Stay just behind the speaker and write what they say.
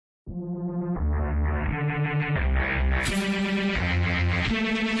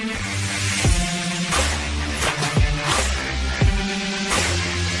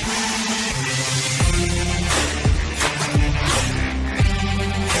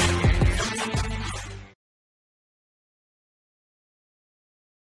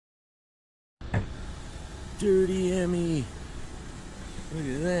Dirty Emmy.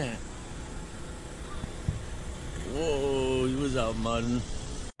 Look at that. Whoa, he was out mudding.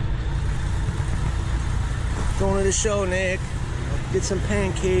 Going to the show, Nick. Get some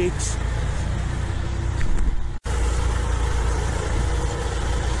pancakes.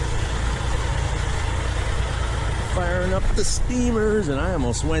 Firing up the steamers, and I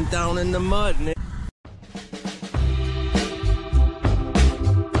almost went down in the mud, Nick.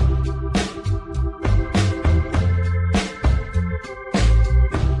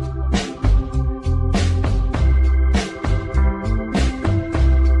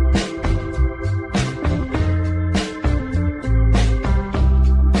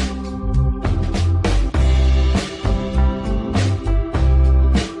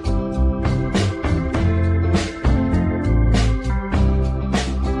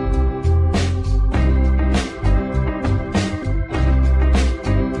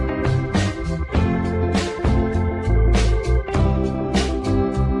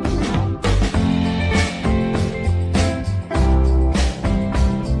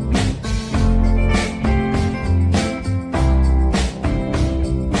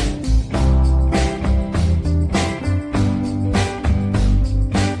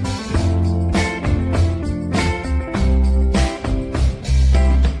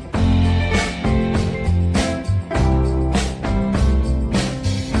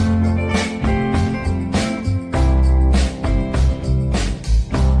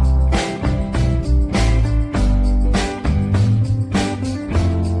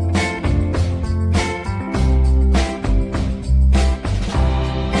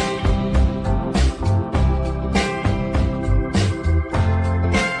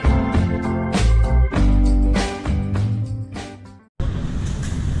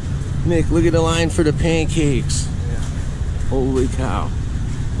 Nick, look at the line for the pancakes. Yeah. Holy cow.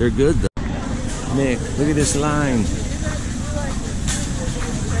 They're good though. Nick, look at this line.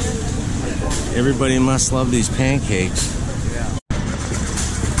 Everybody must love these pancakes. Yeah.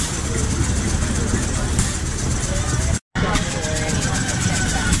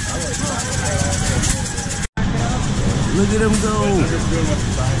 Look at them go.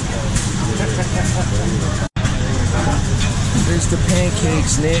 There's the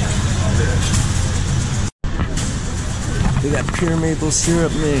pancakes, Nick. They got pure maple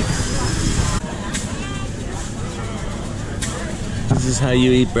syrup, Nick. This is how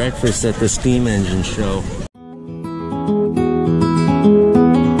you eat breakfast at the steam engine show.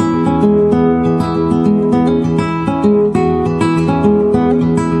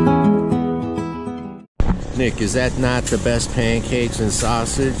 Nick, is that not the best pancakes and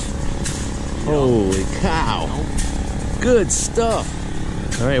sausage? Holy cow. Good stuff.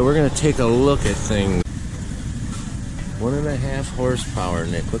 All right, we're gonna take a look at things. 1.5 horsepower,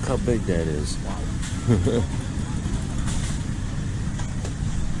 Nick. Look how big that is.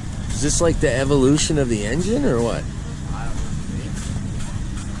 Is this like the evolution of the engine or what? I don't know.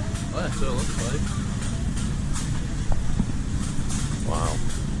 Well, that's what it looks like. Wow.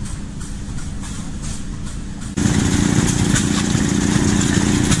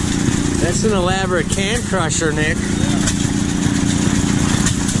 That's an elaborate can crusher, Nick. Yeah.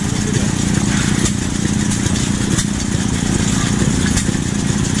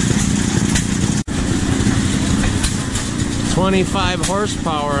 25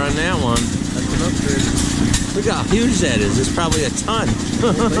 horsepower on that one. That's an upgrade. Look how huge that is. It's probably a ton.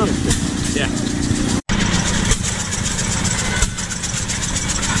 Yeah.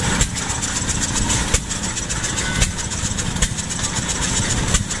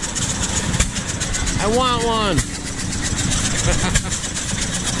 I want one.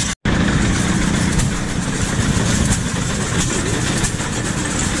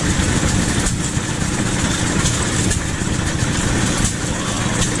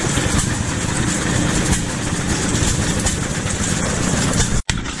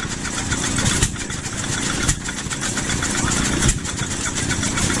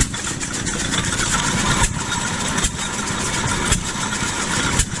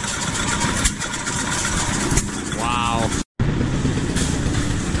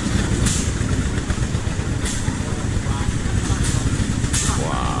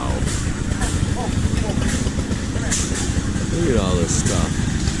 Look at all this stuff.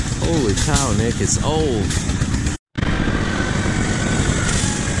 Holy cow, Nick, it's old.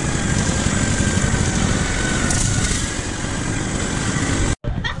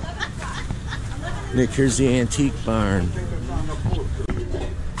 Nick, here's the antique barn.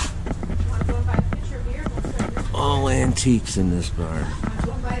 All antiques in this barn.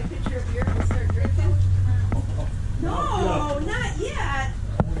 No, not yet.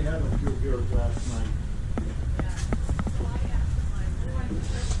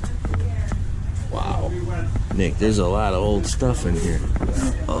 Wow. Nick, there's a lot of old stuff in here.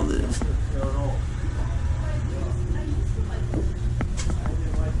 All this.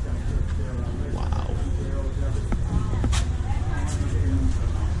 Wow.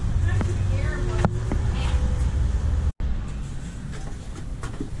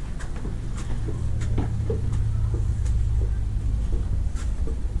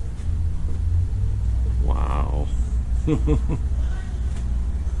 Wow.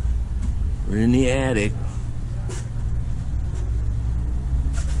 We're in the attic.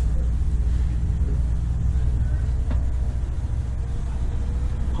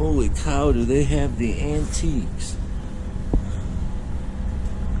 Holy cow, do they have the antiques?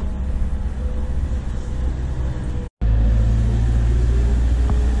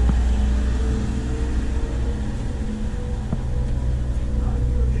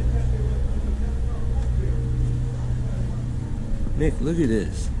 Nick, look at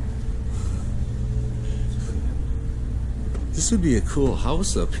this. This would be a cool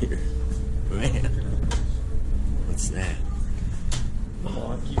house up here. Man. What's that?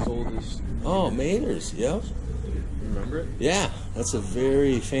 Milwaukee's oldest. Oh, Mater's, yep. Remember it? Yeah, that's a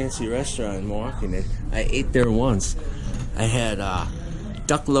very fancy restaurant in Milwaukee, Nick. I ate there once. I had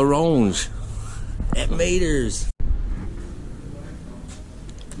duck l'orange at Mater's.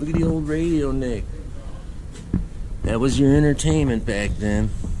 Look at the old radio, Nick. That was your entertainment back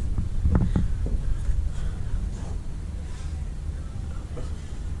then.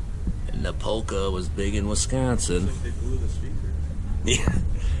 And the polka was big in Wisconsin. They blew the speaker. Yeah.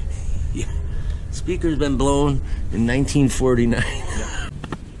 Yeah. Speaker's been blown in 1949.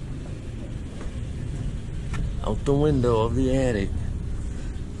 Out the window of the attic.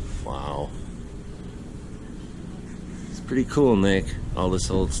 Wow. It's pretty cool, Nick. All this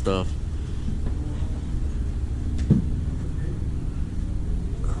old stuff.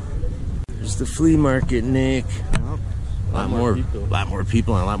 There's the flea market, Nick. A lot more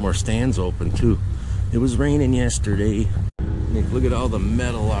people and a lot more stands open too. It was raining yesterday. Nick, look at all the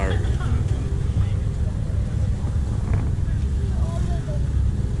metal art.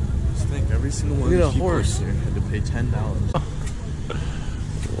 Just think, every single one Look of at these a people horse. here had to pay $10.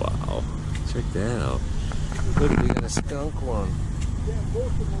 Wow. Check that out. Look, we got a skunk one.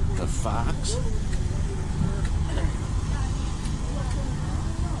 A fox.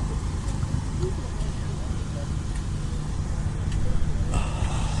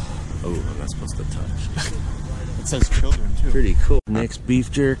 Oh, I'm not supposed to touch. It says children too. Pretty cool. Next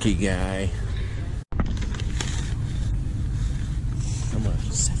beef jerky guy. How much?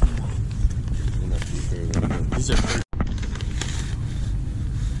 $7. These are free.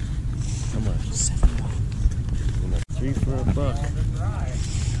 How much? $7. 3 for $1.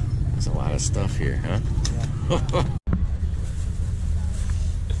 There's a lot of stuff here, huh?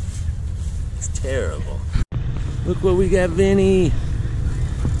 It's terrible. Look what we got, Vinny.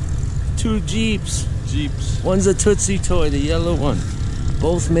 2 Jeeps. One's a Tootsie toy, the yellow one.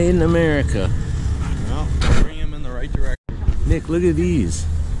 Both made in America. Well, bring him in the right direction. Nick, look at these.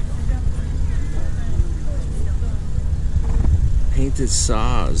 Painted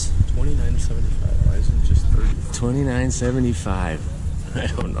saws. $29.75. Why isn't it just $30? $29.75. I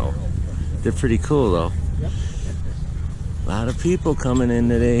don't know. They're pretty cool though. A lot of people coming in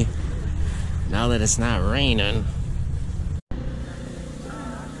today. Now that it's not raining.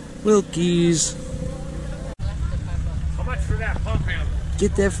 Wilkies. How much for that pump handle?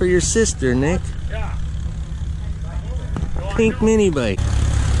 Get that for your sister, Nick. Yeah. Pink mini bike.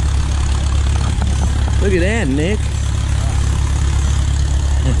 Look at that, Nick.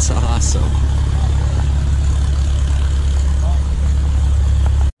 That's awesome.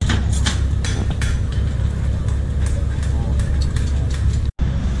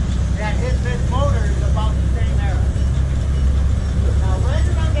 Yeah, this motor is about the same era. Now, where's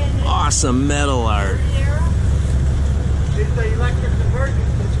it on getting Awesome metal art. era? It's the electric conversion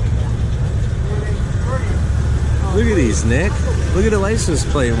system. Where they convert it. Look at these, Nick. Look at the license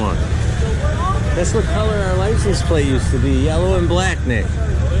plate one. That's what color our license plate used to be. Yellow and black, Nick.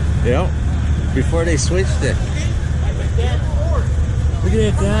 Yep. Before they switched it. Look at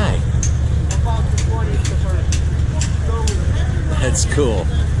that guy. About the 20th conversion. That's cool.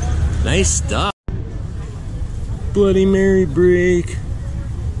 Nice stuff. Bloody Mary break.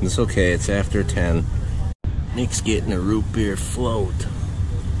 It's okay, it's after 10. Nick's getting a root beer float.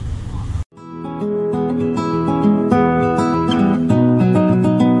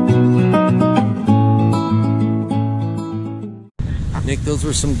 Nick, those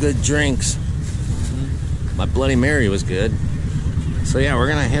were some good drinks. My Bloody Mary was good. So yeah, we're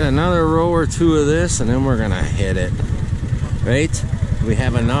gonna hit another row or two of this and then we're gonna hit it. Right? Do we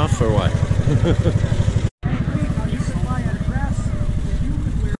have enough or what?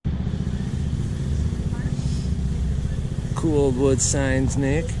 Cool old wood signs,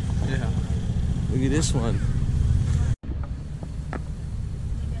 Nick. Yeah. Look at this one.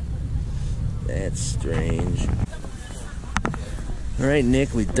 That's strange. All right,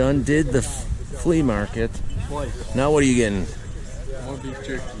 Nick, we done did the flea market. Twice. Now what are you getting? More beef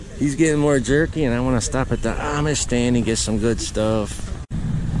jerky. He's getting more jerky, and I want to stop at the Amish stand and get some good stuff.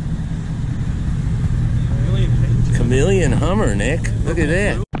 Chameleon Hummer, Nick. Look at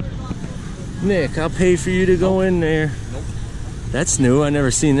that. Nick, I'll pay for you to go in there. Nope. That's new. I never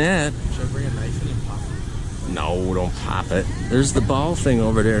seen that. Should I bring a knife in and pop it? No, don't pop it. There's the ball thing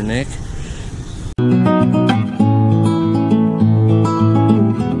over there, Nick.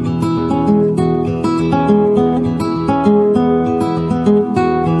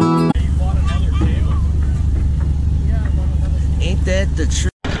 Ain't that the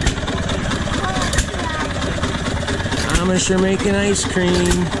truth? Amish are making ice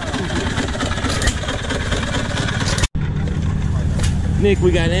cream. Nick,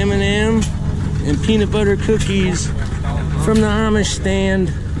 we got M&M and peanut butter cookies from the Amish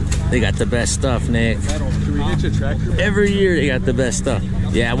stand. They got the best stuff, Nick. Can we hitch a tractor back? Every year they got the best stuff.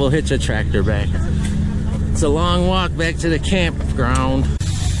 Yeah, we'll hitch a tractor back. It's a long walk back to the campground.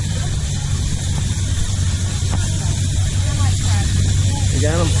 We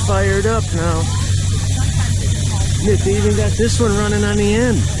got them fired up now. Nick, they even got this one running on the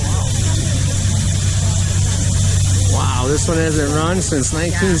end. Wow, this one hasn't run since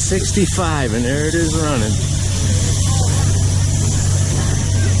 1965, and there it is running.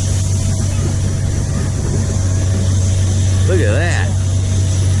 Look at that.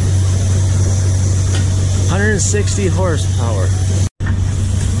 160 horsepower.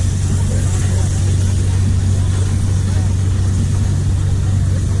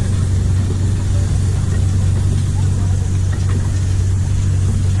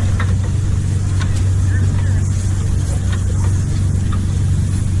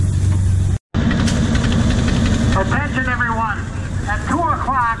 Attention everyone, at 2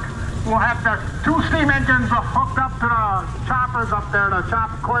 o'clock we'll have the 2 steam engines hooked up to the choppers up there to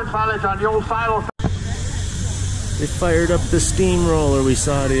chop corn silage on the old silo. They fired up the steamroller we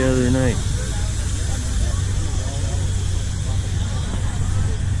saw the other night.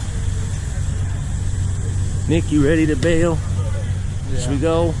 Nick, you ready to bail? Yeah. Should we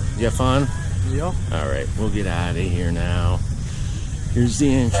go? You have fun? Yeah. All right, we'll get out of here now. Here's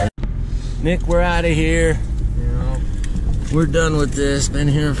the entrance. Nick, we're out of here. Yeah. We're done with this. Been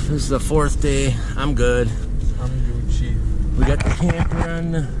here, this is the 4th day. I'm good. I'm Gucci. We got the camper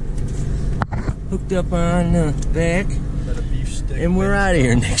on the, hooked up on the back. Got a beef stick. And we're out of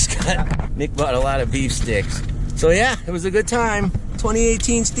here. Nick bought a lot of beef sticks. So yeah, it was a good time.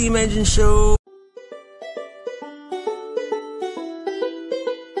 2018 Steam Engine Show.